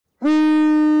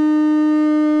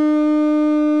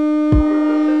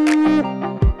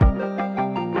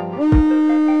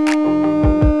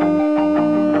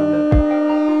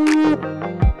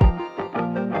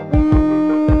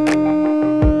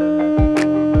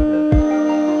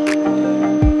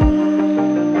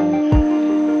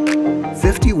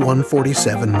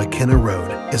147 Makena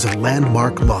Road is a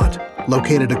landmark lot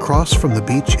located across from the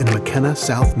beach in Makena,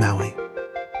 South Maui.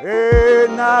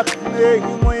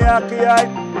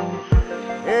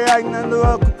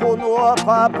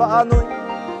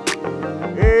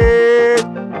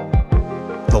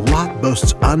 The lot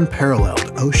boasts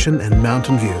unparalleled ocean and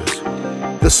mountain views.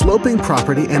 The sloping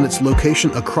property and its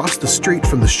location across the street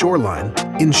from the shoreline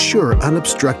ensure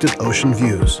unobstructed ocean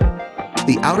views.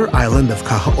 The outer island of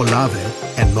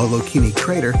Kaho'olawe and Molokini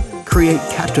Crater create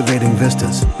captivating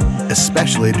vistas,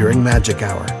 especially during magic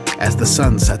hour as the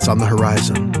sun sets on the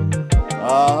horizon.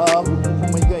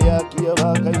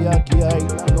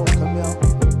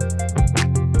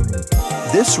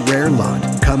 This rare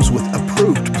lot comes with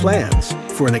approved plans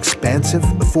for an expansive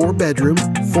 4-bedroom,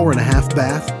 4.5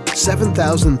 bath,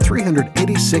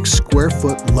 7,386 square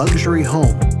foot luxury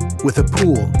home with a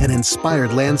pool and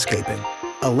inspired landscaping,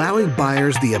 allowing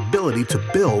buyers the ability to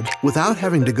build without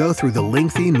having to go through the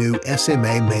lengthy new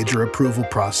SMA major approval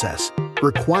process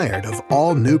required of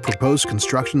all new proposed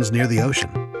constructions near the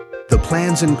ocean. The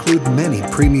plans include many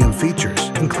premium features,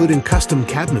 including custom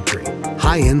cabinetry,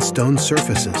 high-end stone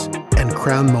surfaces, and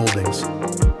crown moldings.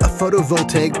 A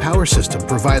photovoltaic power system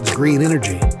provides green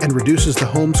energy and reduces the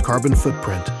home's carbon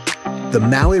footprint. The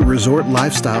Maui resort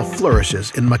lifestyle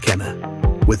flourishes in Makena,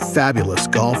 with fabulous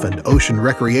golf and ocean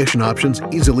recreation options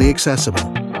easily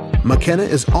accessible. Makena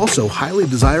is also highly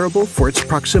desirable for its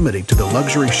proximity to the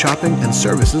luxury shopping and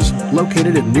services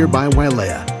located in nearby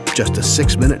Wailea, just a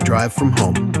 6-minute drive from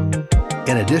home.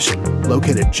 In addition,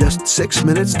 located just 6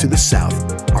 minutes to the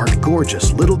south are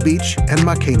gorgeous Little Beach and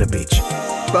Makena Beach,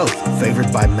 both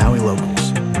favored by Maui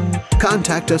locals.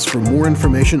 Contact us for more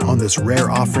information on this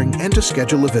rare offering and to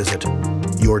schedule a visit.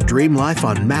 Your dream life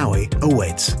on Maui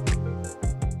awaits.